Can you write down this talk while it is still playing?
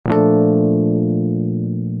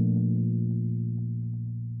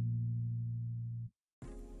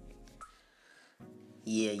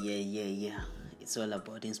Yeah. It's all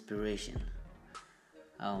about inspiration.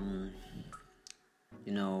 Um,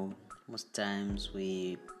 most times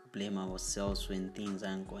we blame ourselves when things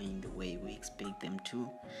aren't going the way we expect them to.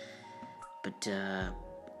 But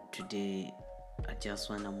today, I just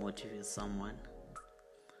want to motivate someone.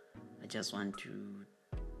 I just want to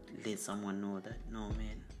let someone know that no,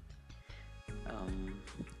 man.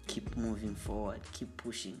 Keep moving forward, keep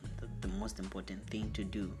pushing. That's the most important thing to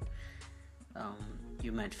do.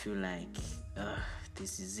 You might feel like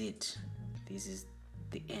this is it, this is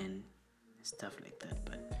the end, stuff like that,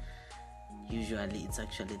 but usually it's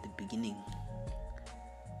actually the beginning.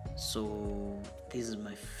 So this is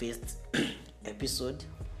my first episode.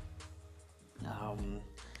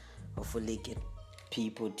 Hopefully get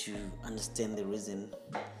people to understand the reason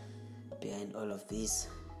behind all of this,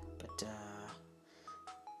 but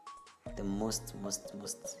the most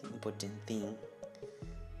important thing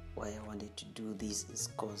why I wanted to do this is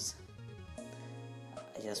because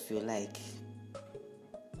I just feel like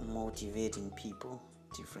motivating people,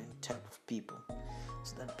 different type of people,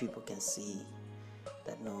 so that people can see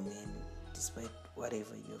that no, man, despite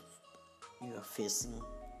whatever you are facing,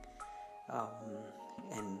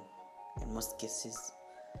 and in most cases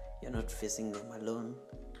you're not facing them alone,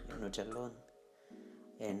 you're not alone,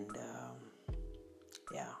 and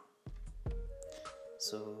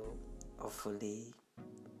so hopefully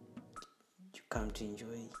you come to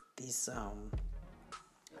enjoy this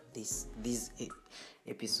these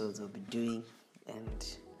episodes I'll be doing,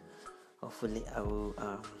 and hopefully I will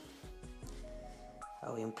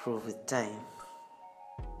improve with time.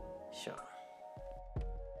 Sure.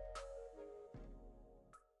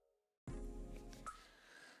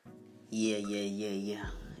 Yeah.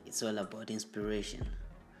 It's all about inspiration.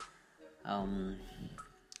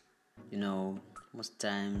 Most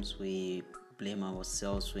times we blame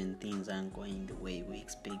ourselves when things aren't going the way we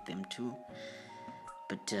expect them to.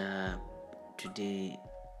 But today,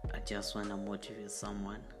 I just want to motivate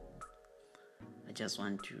someone. I just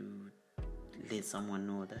want to let someone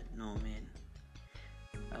know that no, man.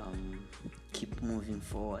 Keep moving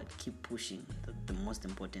forward, keep pushing. That's the most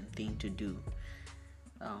important thing to do.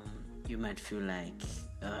 You might feel like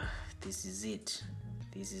this is it,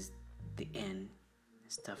 this is the end,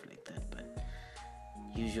 stuff like that, but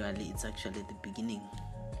usually it's actually the beginning.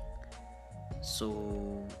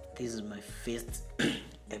 So this is my first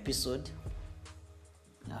episode.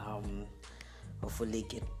 Hopefully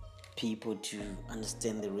get people to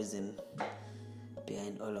understand the reason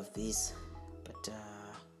behind all of this, but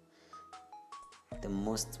the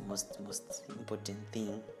most important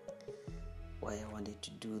thing why I wanted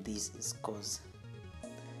to do this is because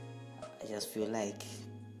I just feel like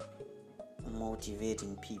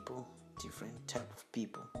motivating people, different type of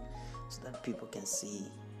people, so that people can see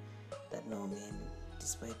that no, man,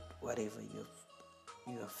 despite whatever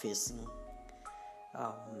you are facing,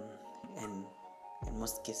 and in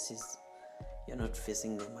most cases you're not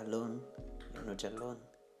facing them alone, you're not alone,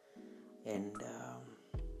 and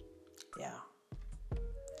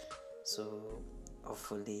so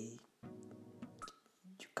hopefully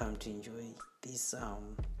you come to enjoy this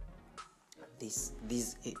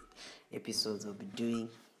these episodes I'll be doing,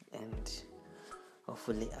 and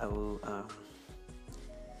hopefully I will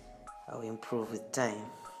improve with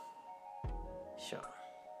time. Sure.